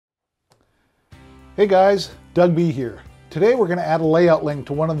Hey guys, Doug B here. Today we're going to add a layout link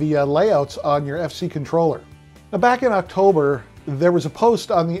to one of the layouts on your FC controller. Now back in October, there was a post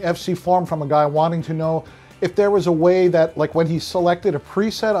on the FC forum from a guy wanting to know if there was a way that, like when he selected a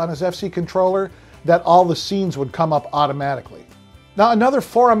preset on his FC controller, that all the scenes would come up automatically. Now another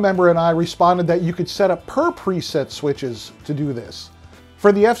forum member and I responded that you could set up per preset switches to do this.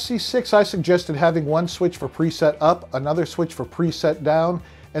 For the FC6, I suggested having one switch for preset up, another switch for preset down,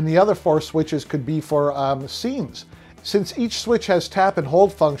 and the other 4 switches could be for scenes. Since each switch has tap and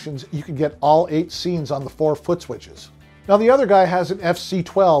hold functions, you can get all 8 scenes on the 4 foot switches. Now the other guy has an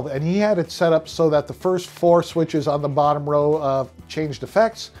FC12 and he had it set up so that the first 4 switches on the bottom row changed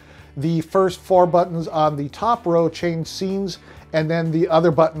effects, the first 4 buttons on the top row changed scenes, and then the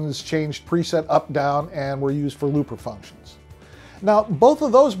other buttons changed preset up, down, and were used for looper functions. Now both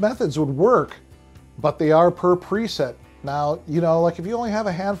of those methods would work, but they are per preset. Now, you know, like if you only have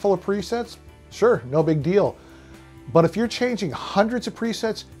a handful of presets, sure, no big deal. But if you're changing hundreds of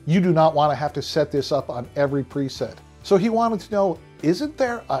presets, you do not want to have to set this up on every preset. So he wanted to know, isn't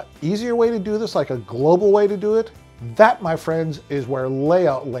there an easier way to do this, like a global way to do it? That, my friends, is where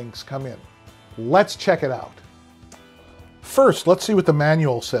layout links come in. Let's check it out. First, let's see what the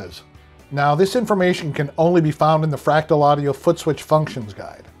manual says. Now, this information can only be found in the Fractal Audio Foot Switch Functions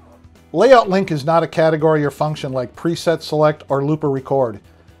Guide. Layout link is not a category or function like preset select or looper record.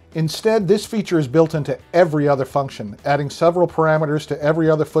 Instead, this feature is built into every other function, adding several parameters to every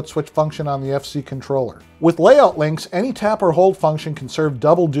other foot switch function on the FC controller. With layout links, any tap or hold function can serve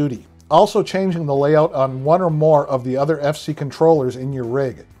double duty, also changing the layout on one or more of the other FC controllers in your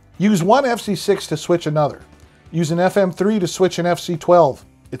rig. Use one FC6 to switch another. Use an FM3 to switch an FC12.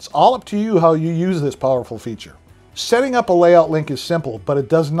 It's all up to you how you use this powerful feature. Setting up a layout link is simple, but it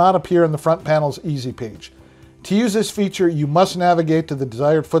does not appear in the front panel's Easy page. To use this feature, you must navigate to the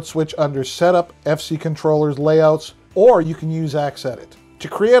desired foot switch under Setup, FC Controllers, Layouts, or you can use Axe Edit. To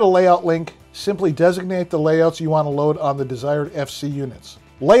create a layout link, simply designate the layouts you want to load on the desired FC units.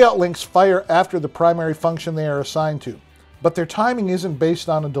 Layout links fire after the primary function they are assigned to, but their timing isn't based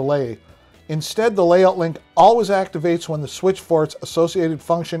on a delay. Instead, the layout link always activates when the switch for its associated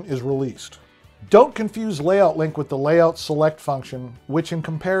function is released. Don't confuse layout link with the layout select function, which in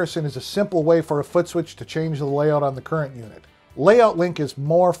comparison is a simple way for a foot switch to change the layout on the current unit. Layout link is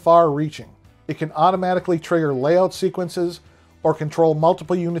more far-reaching. It can automatically trigger layout sequences or control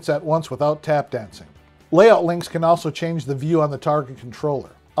multiple units at once without tap dancing. Layout links can also change the view on the target controller.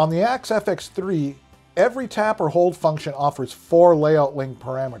 On the Axe FX3, every tap or hold function offers 4 layout link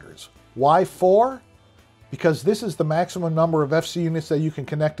parameters. Why 4? Because this is the maximum number of FC units that you can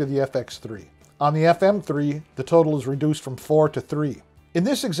connect to the FX3. On the FM3, the total is reduced from 4 to 3. In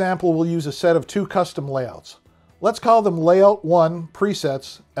this example, we'll use a set of 2 custom layouts. Let's call them Layout 1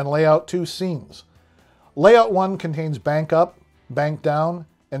 Presets and Layout 2 Scenes. Layout 1 contains bank up, bank down,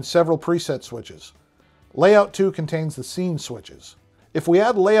 and several preset switches. Layout 2 contains the scene switches. If we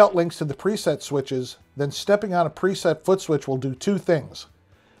add layout links to the preset switches, then stepping on a preset foot switch will do 2 things.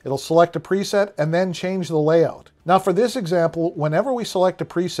 It'll select a preset and then change the layout. Now for this example, whenever we select a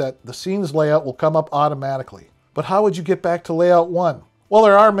preset, the scenes layout will come up automatically. But how would you get back to layout 1? Well,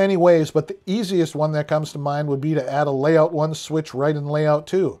 there are many ways, but the easiest one that comes to mind would be to add a layout 1 switch right in layout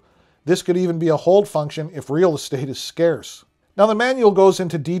 2. This could even be a hold function if real estate is scarce. Now the manual goes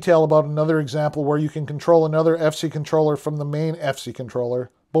into detail about another example where you can control another FC controller from the main FC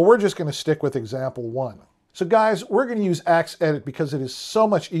controller, but we're just going to stick with example 1. So guys, we're going to use Axe Edit because it is so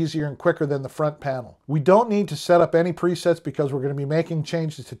much easier and quicker than the front panel. We don't need to set up any presets because we're going to be making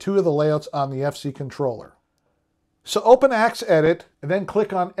changes to 2 of the layouts on the FC controller. So open Axe Edit and then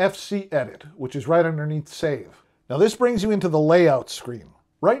click on FC Edit, which is right underneath Save. Now this brings you into the layout screen.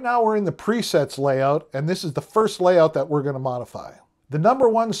 Right now we're in the presets layout, and this is the first layout that we're going to modify. The number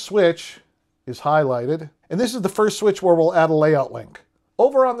 1 switch is highlighted, and this is the first switch where we'll add a layout link.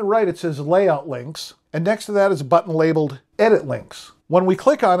 Over on the right it says Layout Links, and next to that is a button labeled Edit Links. When we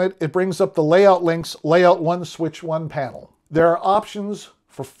click on it, it brings up the Layout Links Layout 1 Switch 1 panel. There are options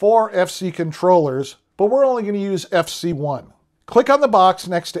for 4 FC controllers, but we're only going to use FC1. Click on the box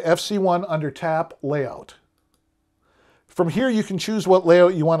next to FC1 under Tap Layout. From here you can choose what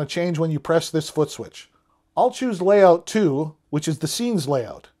layout you want to change when you press this foot switch. I'll choose Layout 2, which is the scenes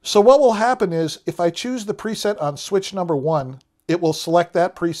layout. So what will happen is, if I choose the preset on switch number 1, it will select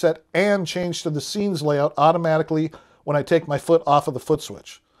that preset and change to the scenes layout automatically when I take my foot off of the foot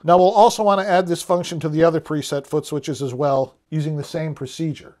switch. Now we'll also want to add this function to the other preset foot switches as well, using the same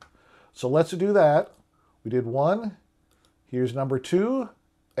procedure. So let's do that. We did 1. Here's number 2.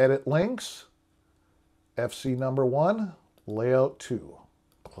 Edit links. FC number 1. Layout 2.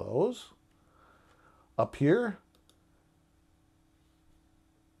 Close. Up here,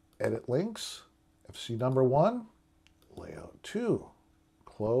 edit links, FC number 1, layout 2,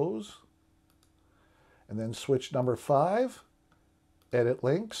 close, and then switch number 5, edit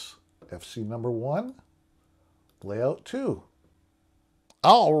links, FC number 1, layout 2.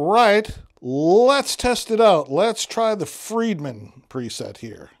 All right, let's test it out. Let's try the Friedman preset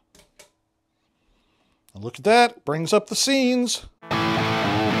here. And look at that, brings up the scenes.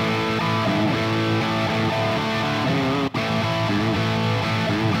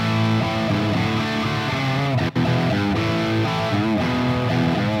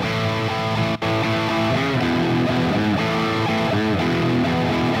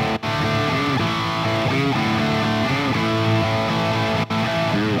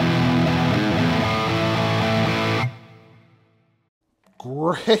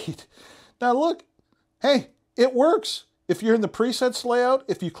 Great. Now look, hey, it works. If you're in the presets layout,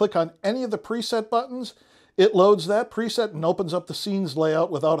 if you click on any of the preset buttons, it loads that preset and opens up the scenes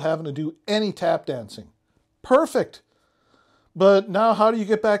layout without having to do any tap dancing. Perfect. But now how do you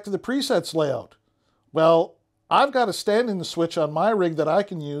get back to the presets layout? Well, I've got a stand-in switch on my rig that I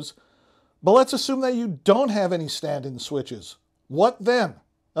can use, but let's assume that you don't have any stand-in switches. What then?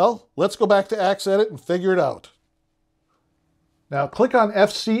 Well, let's go back to Axe Edit and figure it out. Now click on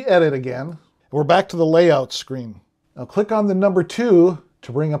FC Edit again. We're back to the layout screen. Now click on the number 2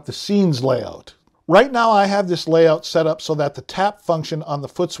 to bring up the scenes layout. Right now I have this layout set up so that the tap function on the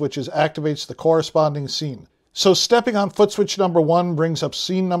foot switches activates the corresponding scene. So stepping on foot switch number 1 brings up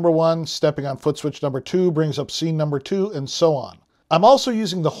scene number 1, stepping on foot switch number 2 brings up scene number 2, and so on. I'm also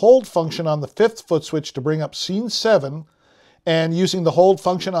using the hold function on the 5th foot switch to bring up scene 7, and using the hold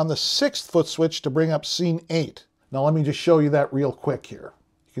function on the 6th foot switch to bring up scene 8. Now let me just show you that real quick here.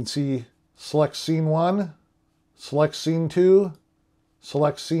 You can see select scene 1, select scene 2,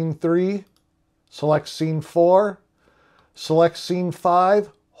 select scene 3, select scene 4, select scene 5,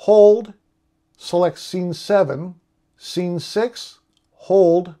 hold, select scene 7, scene 6,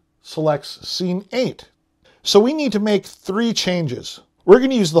 hold, selects scene 8. So we need to make 3 changes. We're going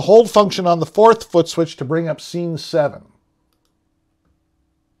to use the hold function on the 4th foot switch to bring up scene 7.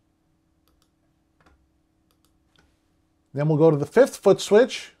 Then we'll go to the 5th foot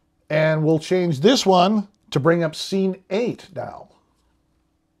switch and we'll change this one to bring up scene 8 now.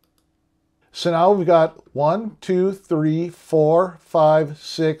 So now we've got 1, 2, 3, 4, 5,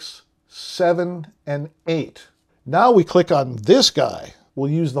 6, 7, and 8. Now we click on this guy.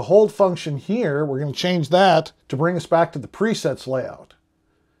 We'll use the hold function here. We're going to change that to bring us back to the presets layout.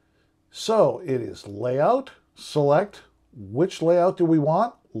 So it is layout, select, which layout do we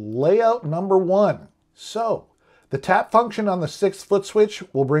want? Layout number 1. So the tap function on the 6th foot switch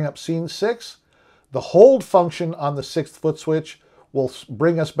will bring up scene 6. The hold function on the 6th foot switch will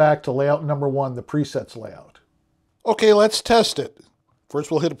bring us back to layout number 1, the presets layout. Okay, let's test it.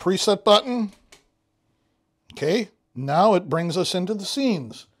 First we'll hit a preset button. Okay, now it brings us into the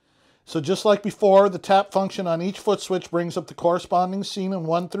scenes. So just like before, the tap function on each foot switch brings up the corresponding scene in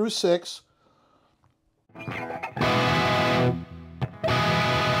 1 through 6.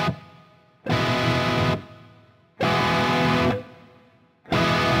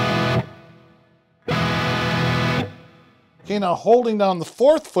 Okay, now holding down the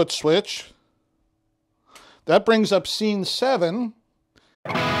 4th foot switch, that brings up scene 7.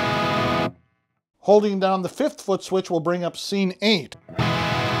 Holding down the 5th foot switch will bring up scene 8.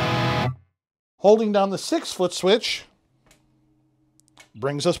 Holding down the 6th foot switch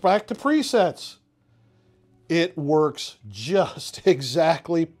brings us back to presets. It works just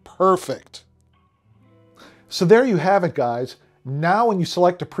exactly perfect. So there you have it, guys. Now when you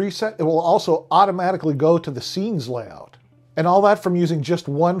select a preset, it will also automatically go to the scenes layout. And all that from using just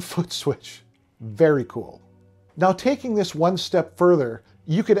 1 foot switch. Very cool. Now taking this one step further,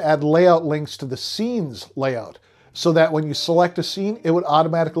 you could add layout links to the scenes layout so that when you select a scene, it would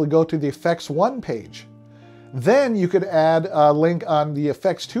automatically go to the Effects 1 page. Then you could add a link on the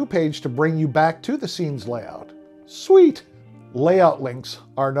Effects 2 page to bring you back to the scenes layout. Sweet! Layout links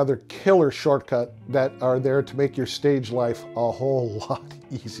are another killer shortcut that are there to make your stage life a whole lot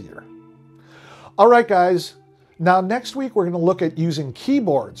easier. All right, guys. Now, next week, we're going to look at using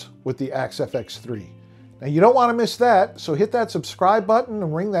keyboards with the Axe FX3. Now, you don't want to miss that, so hit that subscribe button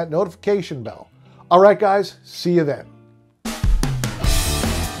and ring that notification bell. All right, guys, see you then.